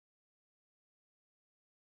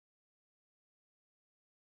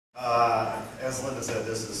As Linda said,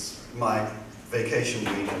 this is my vacation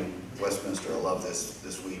week in Westminster. I love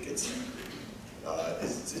this week. It's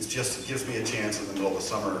just, it gives me a chance in the middle of the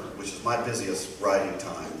summer, which is my busiest writing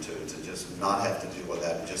time, to just not have to deal with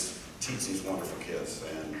that and just teach these wonderful kids.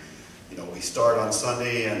 And you know, we start on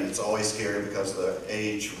Sunday, and it's always scary because the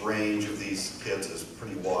age range of these kids is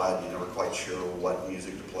pretty wide. You're never quite sure what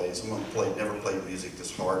music to play. Some of them never played music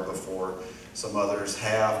this hard before. Some others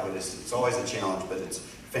have, but it's always a challenge. But it's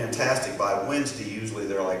fantastic. By Wednesday, usually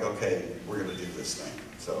they're like, okay, we're going to do this thing.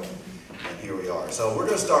 So, and here we are. So we're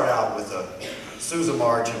going to start out with a Sousa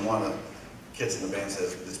march, and one of the kids in the band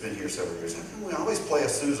says, that's been here several years, how come we always play a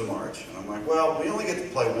Sousa march? And I'm like, well, we only get to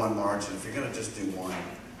play one march, and if you're going to just do one,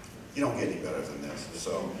 you don't get any better than this.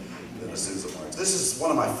 So, than a Sousa march. This is one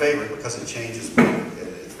of my favorite because it changes me.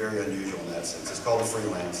 It's very unusual in that sense. It's called the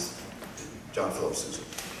Freelance. John Philip Sousa.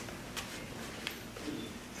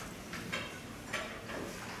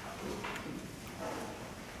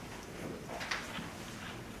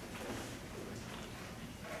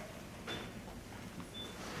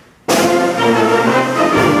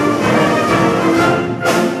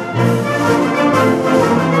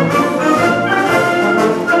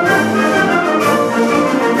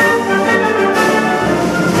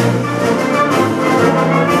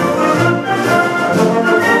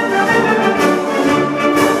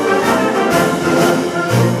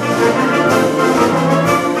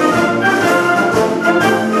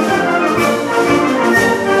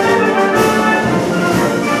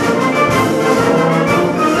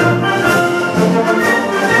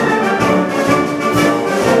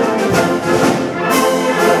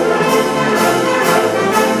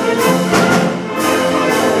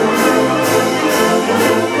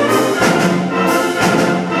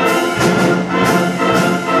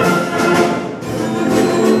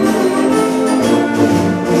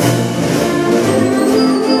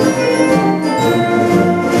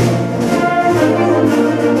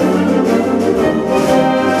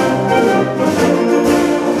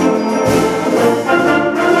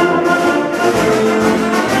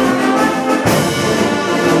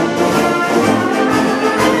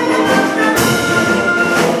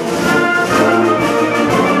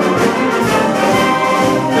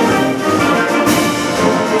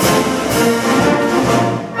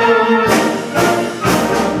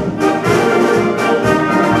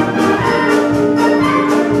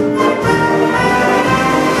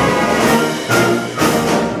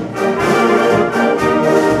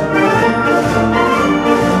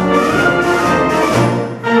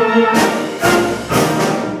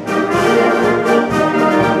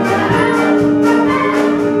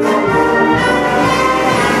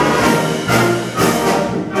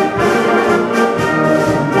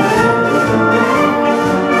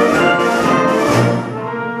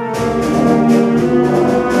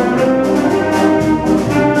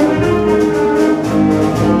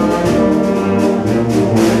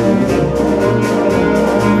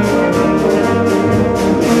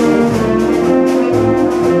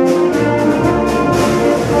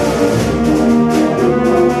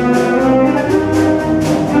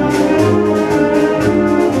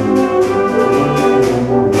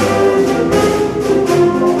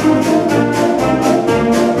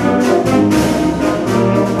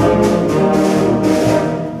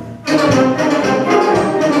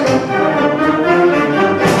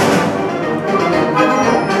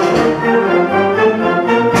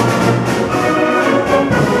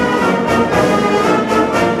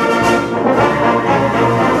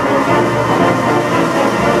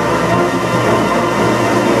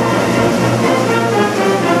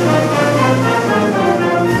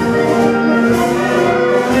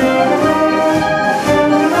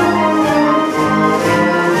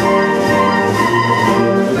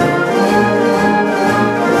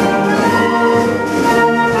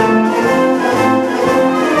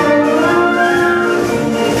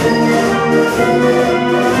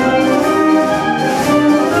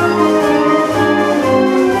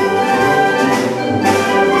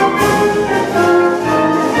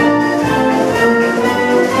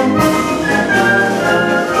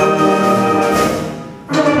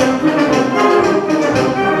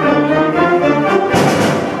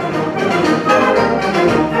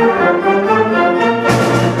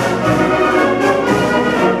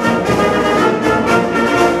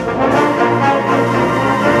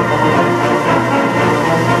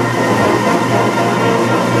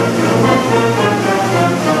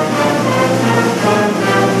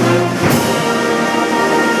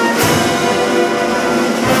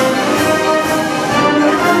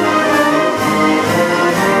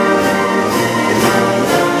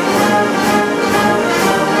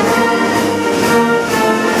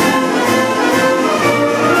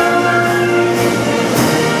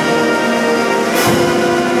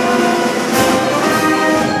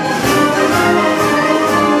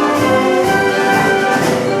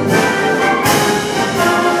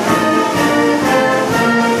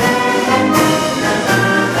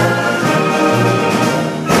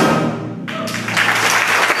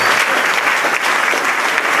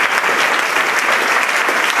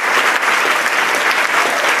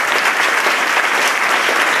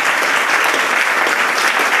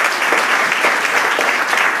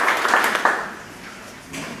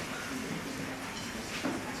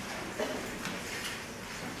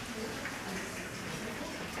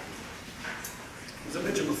 As I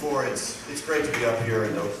mentioned before, it's great to be up here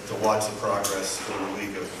and to watch the progress during the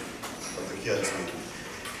week of the kids and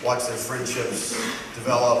watch their friendships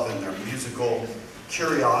develop and their musical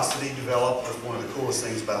curiosity develop. That's one of the coolest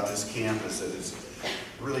things about this camp is that it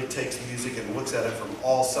really takes music and looks at it from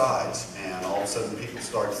all sides, and all of a sudden people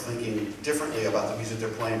start thinking differently about the music they're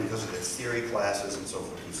playing because of their theory classes and so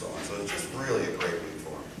forth and so on. So it's just really a great week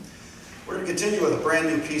for them. We're going to continue with a brand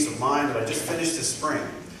new piece of mine that I just finished this spring.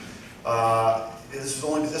 This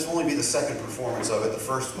will only be the second performance of it. The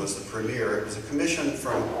first was the premiere. It was a commission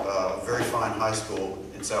from a very fine high school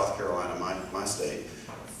in South Carolina, my state,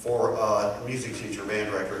 for a music teacher,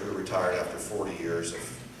 band director, who retired after 40 years of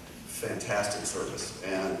fantastic service.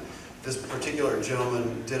 And this particular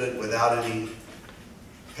gentleman did it without any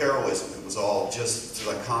heroism. It was all just to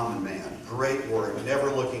the common man. Great work,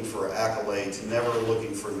 never looking for accolades, never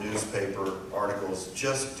looking for newspaper articles,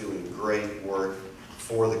 just doing great work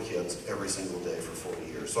for the kids every single day for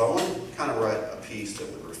 40 years. So I want to kind of write a piece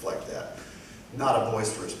that would reflect that. Not a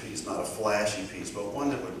boisterous piece, not a flashy piece, but one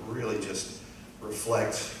that would really just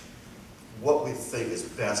reflect what we think is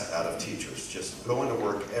best out of teachers. Just going to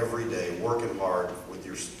work every day, working hard with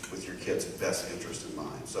your kids' best interest in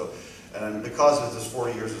mind. So, and because of this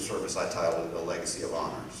 40 years of service, I titled it A Legacy of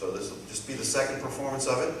Honor. So this will just be the second performance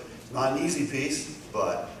of it. It's not an easy piece,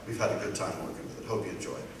 but we've had a good time working with it. Hope you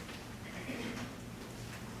enjoy it.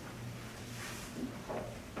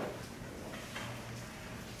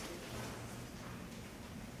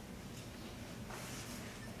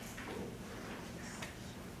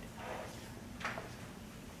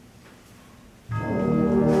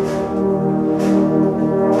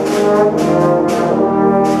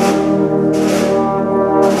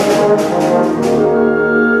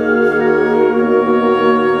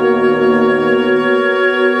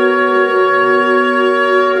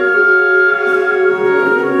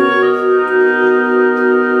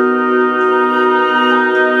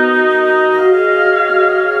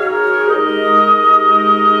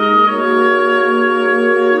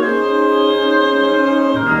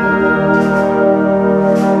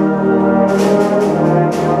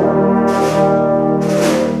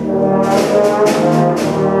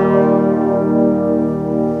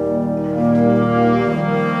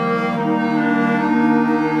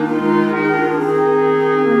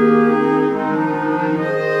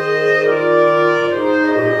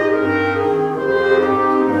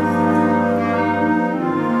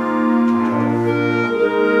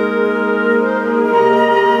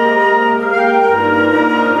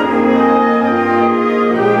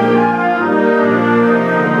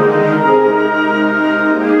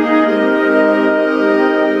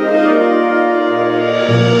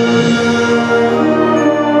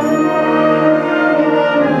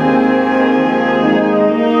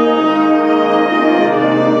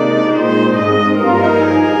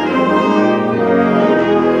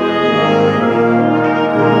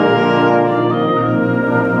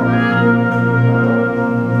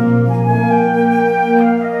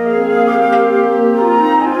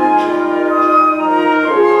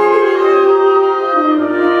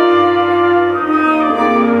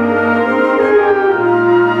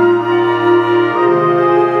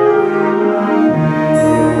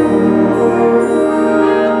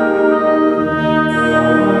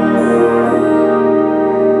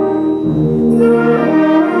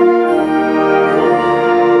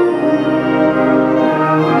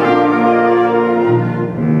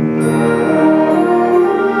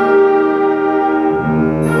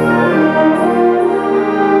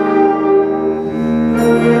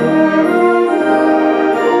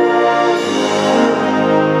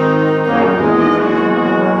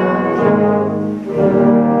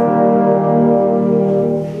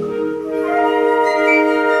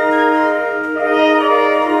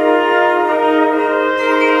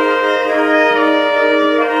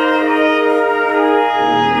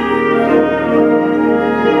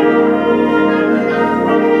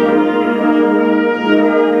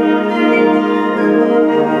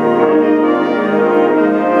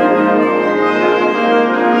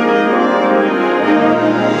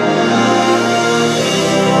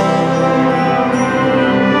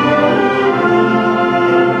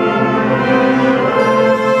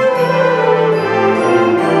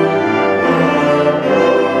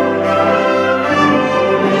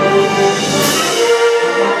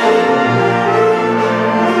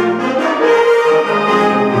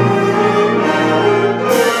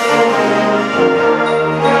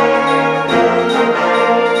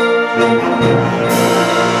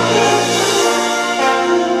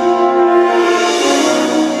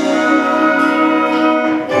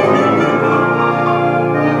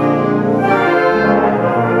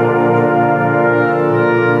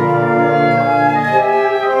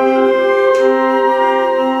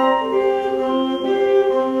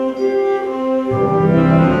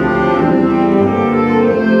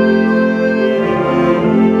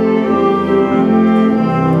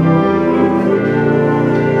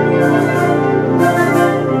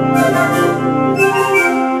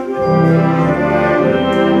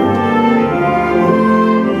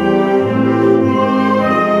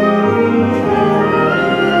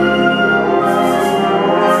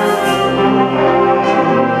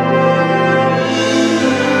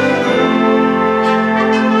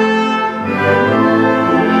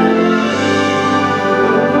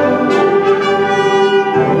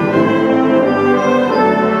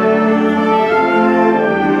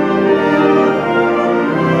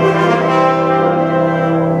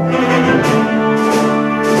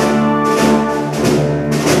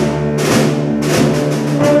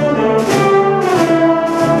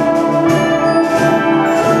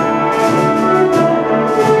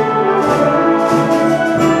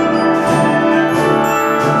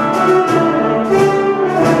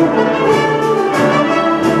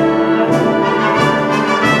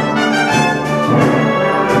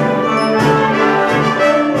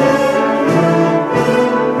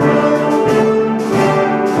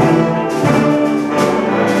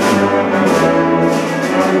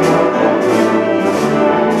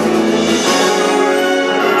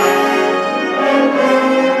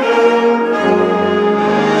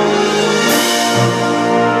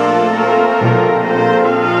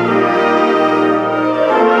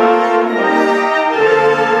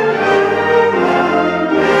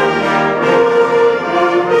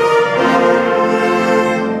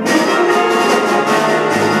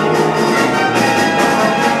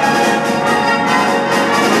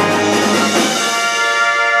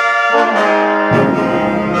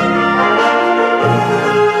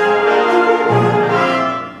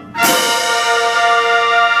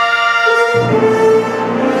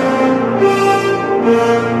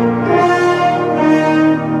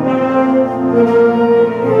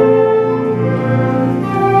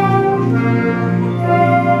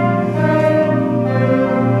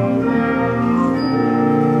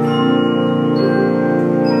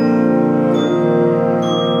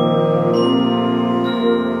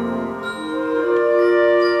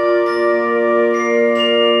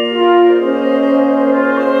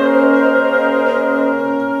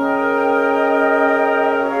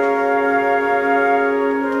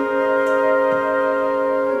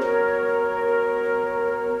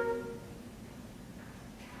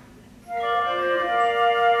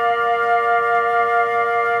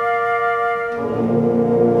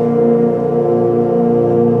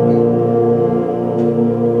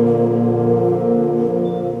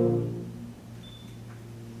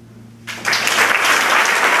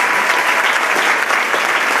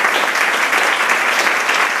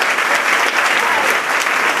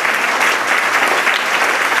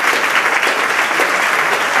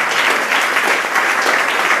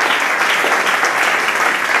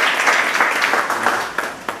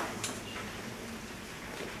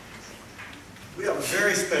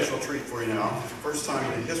 for you now. First time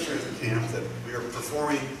in the history of the camp that we are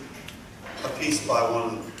performing a piece by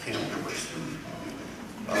one of the camp members.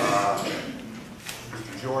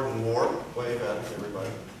 Mr. Jordan Ward, wave at us, everybody,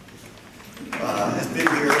 has been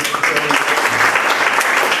here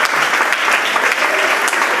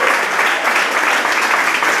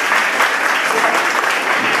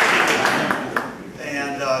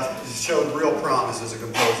and showed real promise as a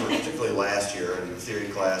composer, particularly last year in the theory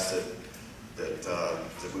class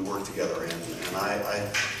that we worked together in. And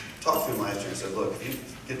I talked to him last year and said, look, if you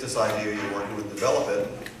get this idea you're working with, develop it,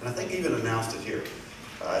 and I think even announced it here.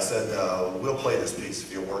 I said, we'll play this piece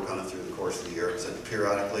if you'll work on it through the course of the year. I said,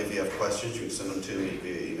 periodically, if you have questions, you can send them to me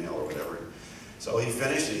via email or whatever. So he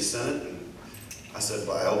finished and he sent it, and I said,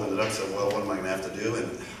 I opened it up and said, well, what am I going to have to do?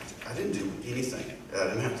 And I didn't do anything. I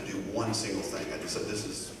didn't have to do one single thing. I just said, this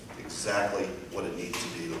is exactly what it needs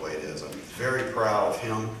to be, the way it is. I'm very proud of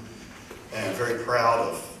him and very proud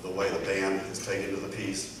of the way the band has taken to the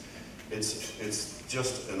piece. It's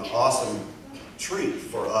just an awesome treat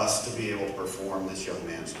for us to be able to perform this young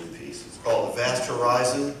man's new piece. It's called The Vast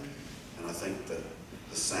Horizon, and I think that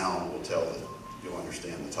the sound will tell that you'll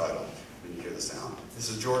understand the title when you hear the sound. This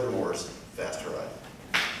is Jordan Moore's Vast Horizon.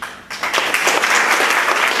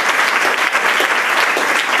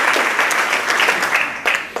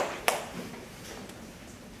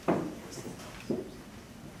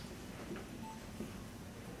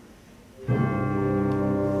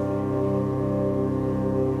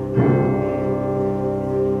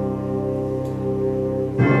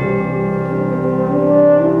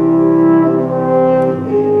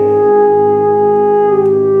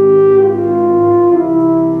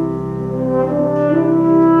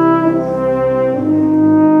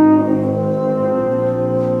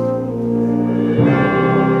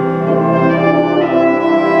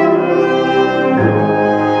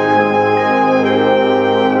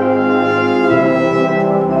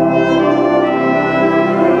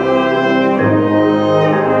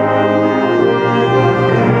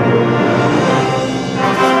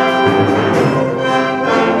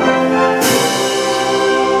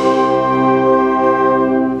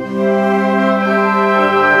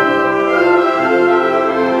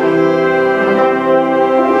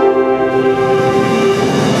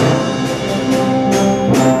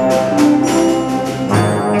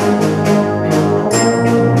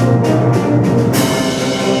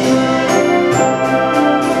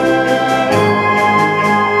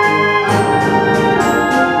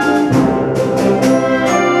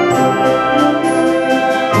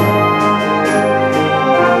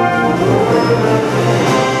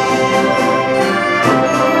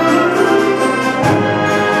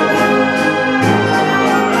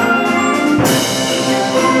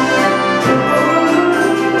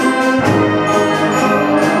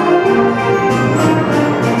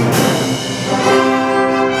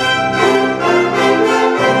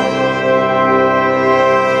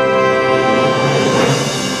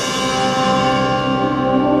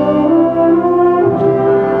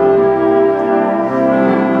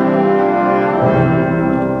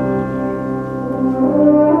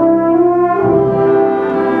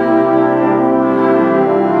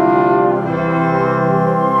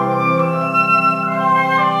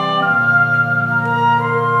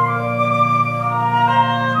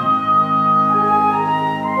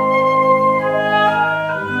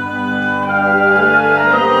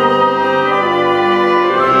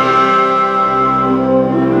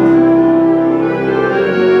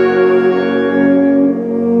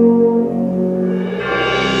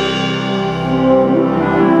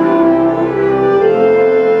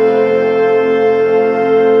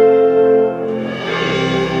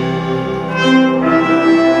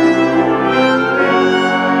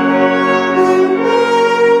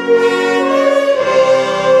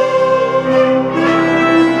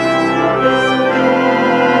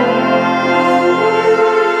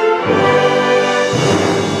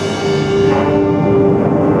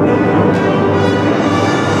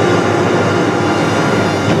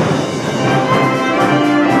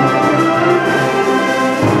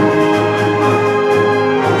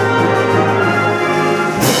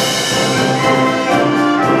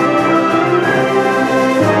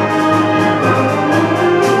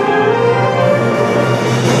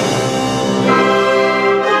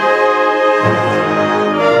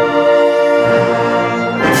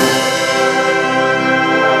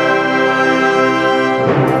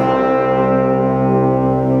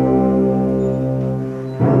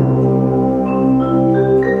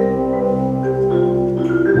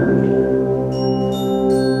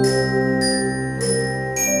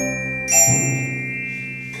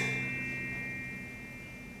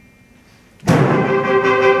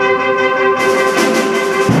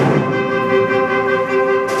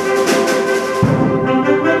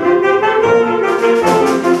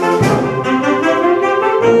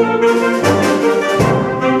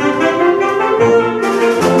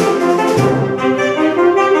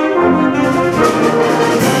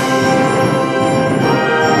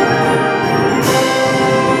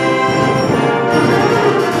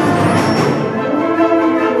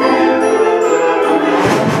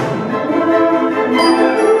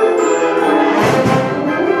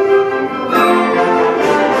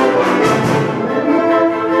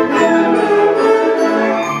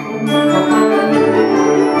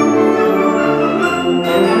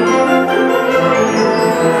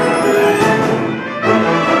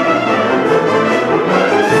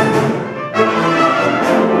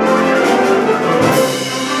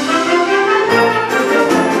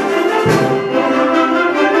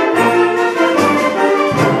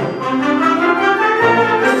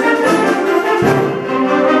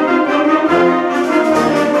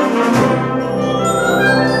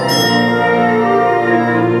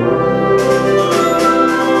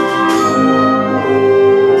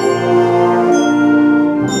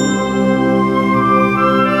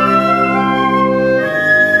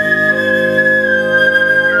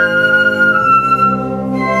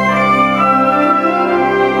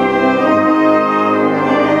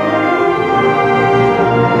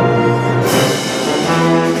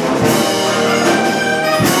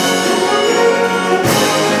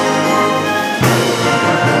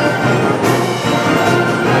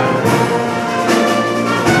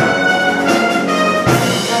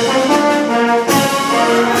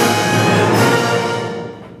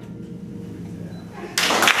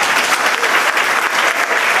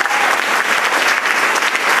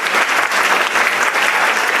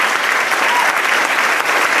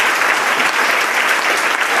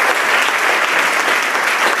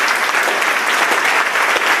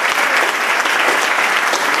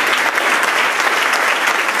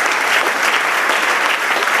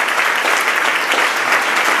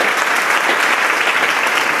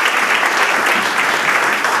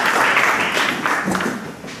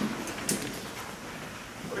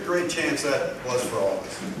 chance that was for all of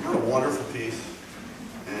us. What a wonderful piece.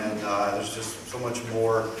 And there's just so much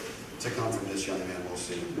more to come from this young man, we'll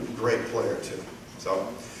see. Great player, too. So,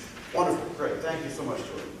 wonderful. Great. Thank you so much,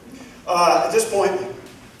 Jordan. At this point,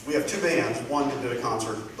 we have two bands. One did a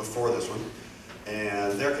concert before this one,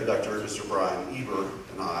 and their conductor, Mr. Brian Eber,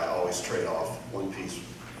 and I always trade off one piece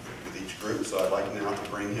with each group, so I'd like now to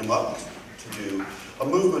bring him up to do a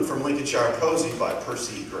movement from Lincolnshire Posy by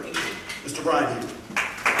Percy Grainger. Mr. Brian Eber.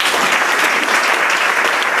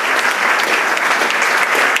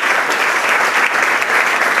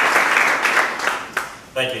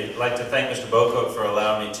 Thank you. I'd like to thank Mr. Bocook for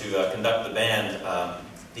allowing me to conduct the band.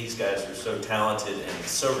 These guys are so talented and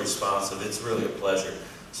so responsive. It's really a pleasure.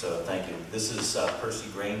 So thank you. This is Percy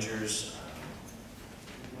Grainger's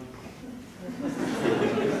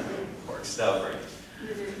Horkstow Grainger.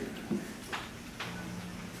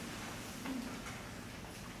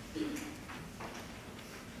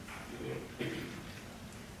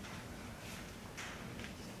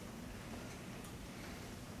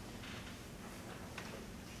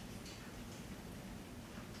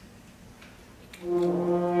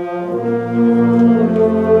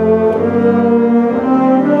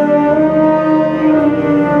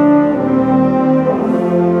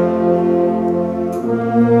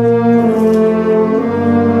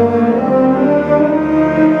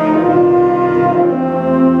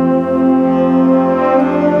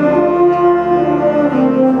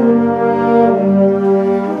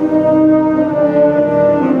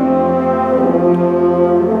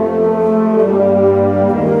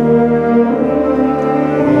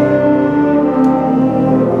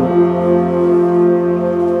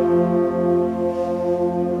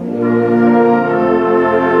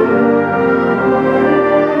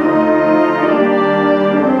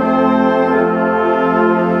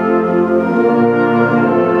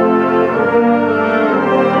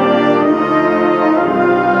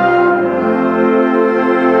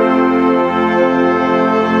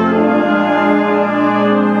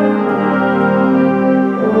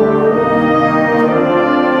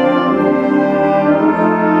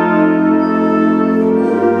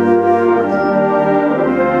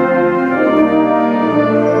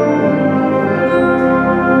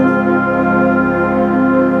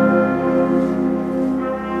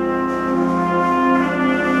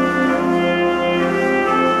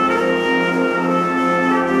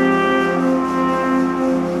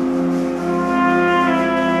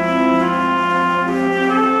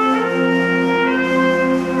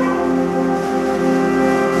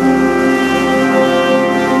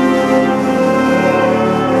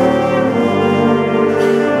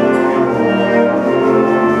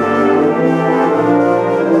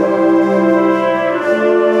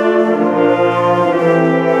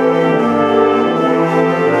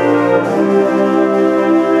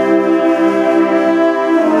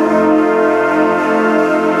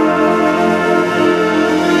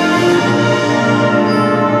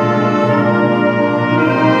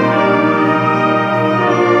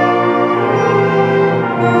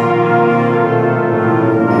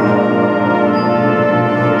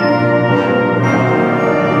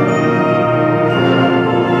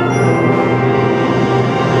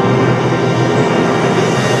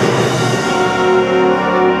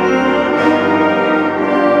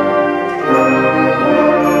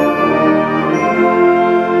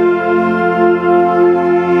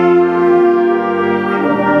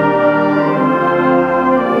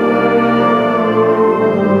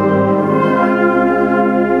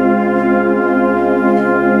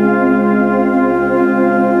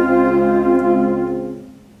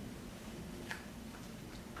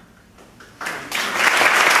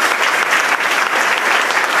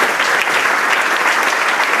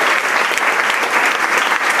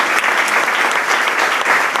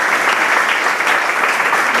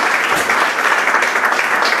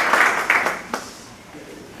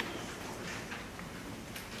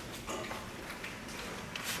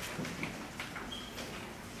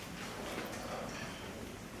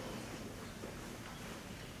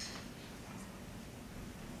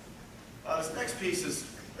 This next piece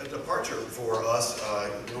is a departure for us.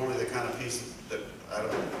 Normally the kind of piece that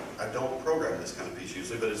I don't program this kind of piece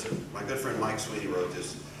usually, but it's my good friend Mike Sweeney wrote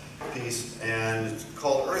this piece, and it's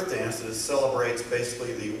called Earthdance, and it celebrates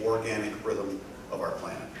basically the organic rhythm of our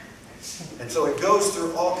planet. And so it goes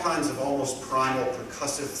through all kinds of almost primal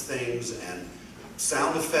percussive things and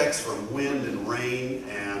sound effects from wind and rain,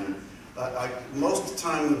 and most of the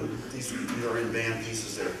time these are in band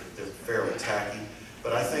pieces, they're fairly tacky.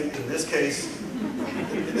 But I think in this case,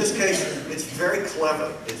 it's very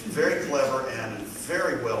clever. It's very clever and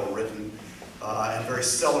very well written and very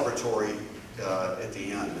celebratory at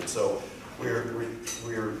the end. And so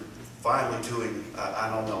we're finally doing, I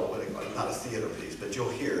don't know, not a theater piece, but you'll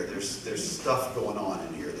hear there's stuff going on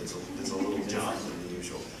in here that's a little different than the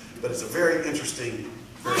usual. But it's a very interesting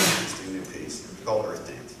new piece called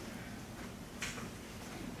Earthdance.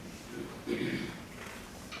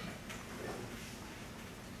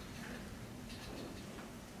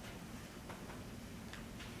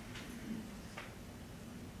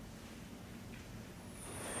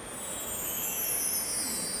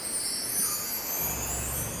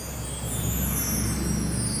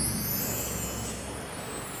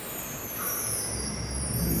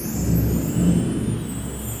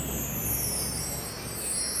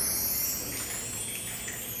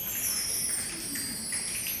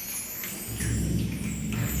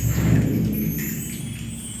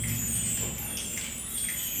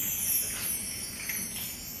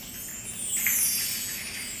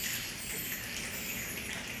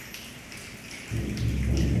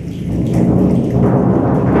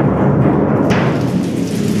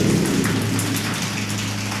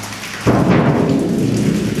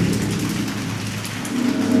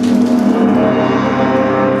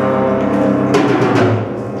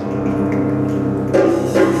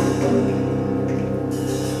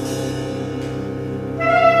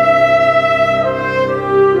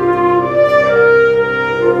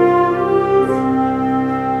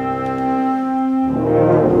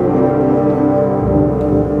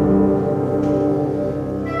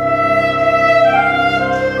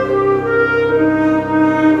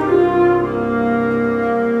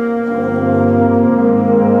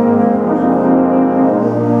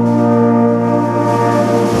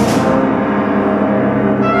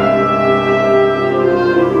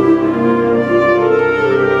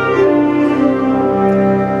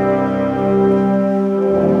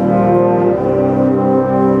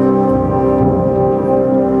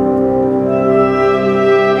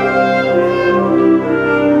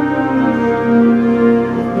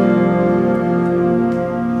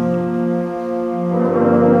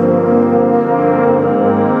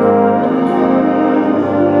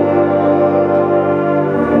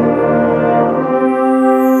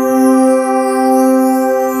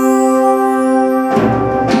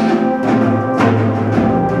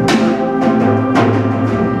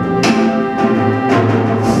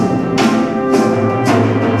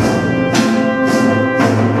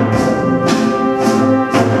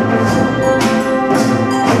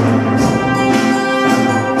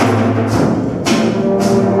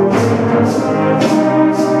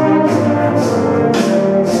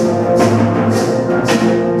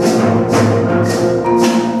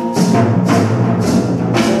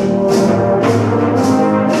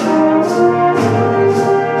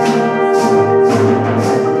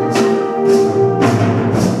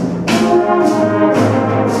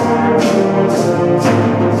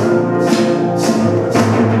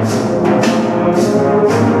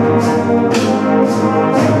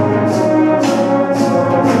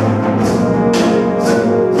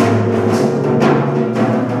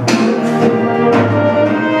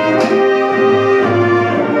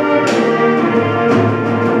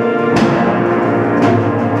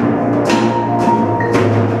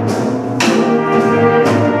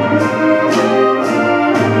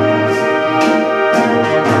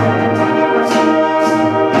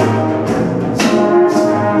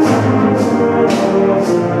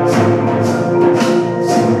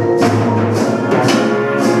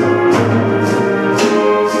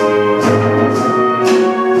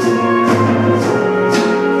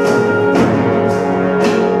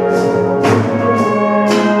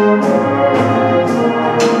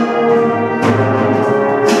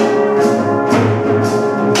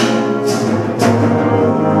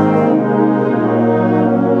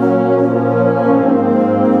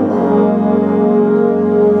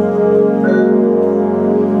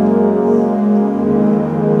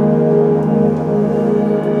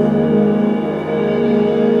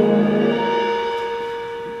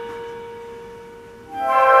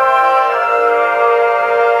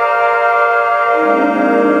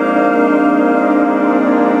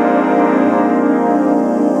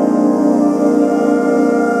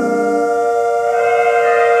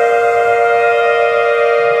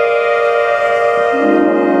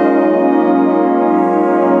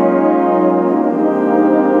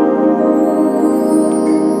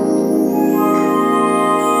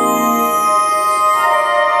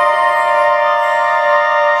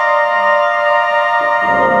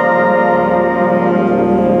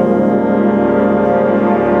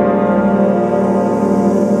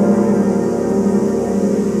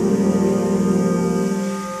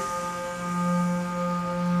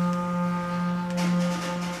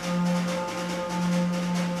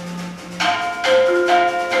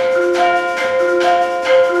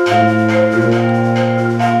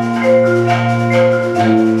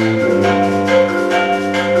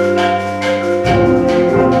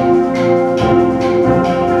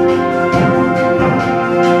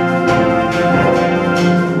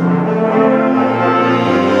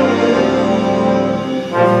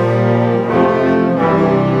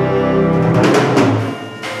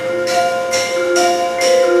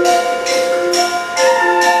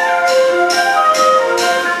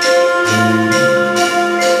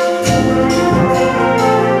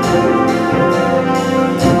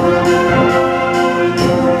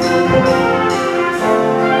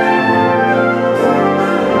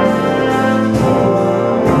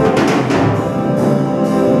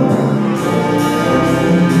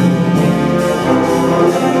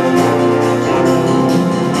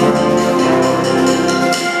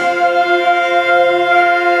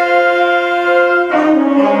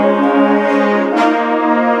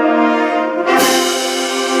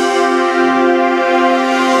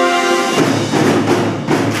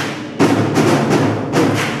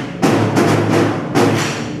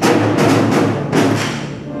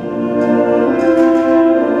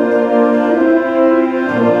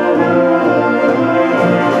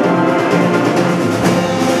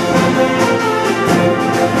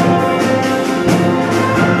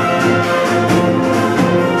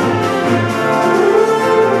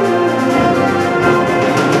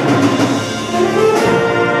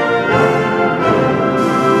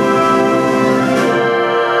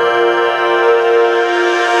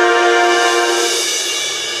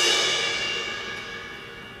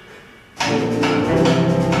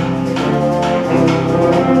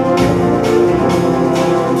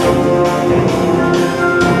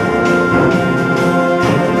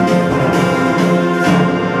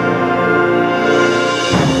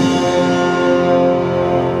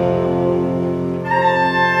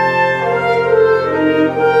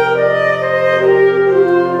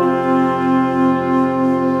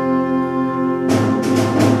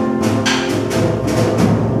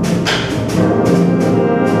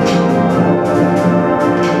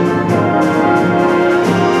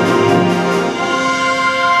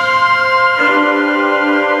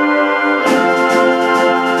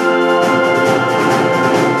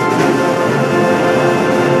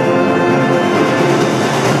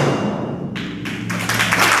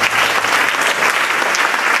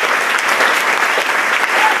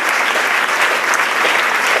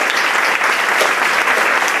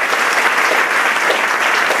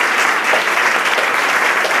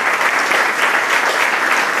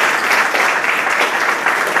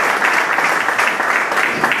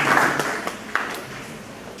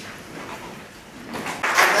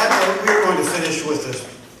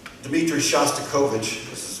 Shostakovich.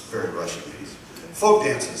 This is a very Russian piece. Folk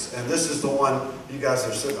dances, and this is the one, you guys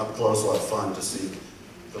are sitting up close, will have fun to see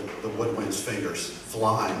the woodwind's fingers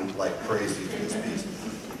flying like crazy through this piece.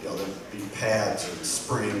 You know, there'd be pads and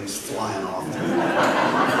springs flying off.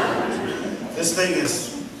 This thing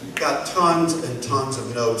has got tons and tons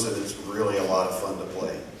of notes, and it's really a lot of fun to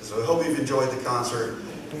play. So I hope you've enjoyed the concert.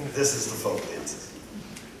 This is the folk dances.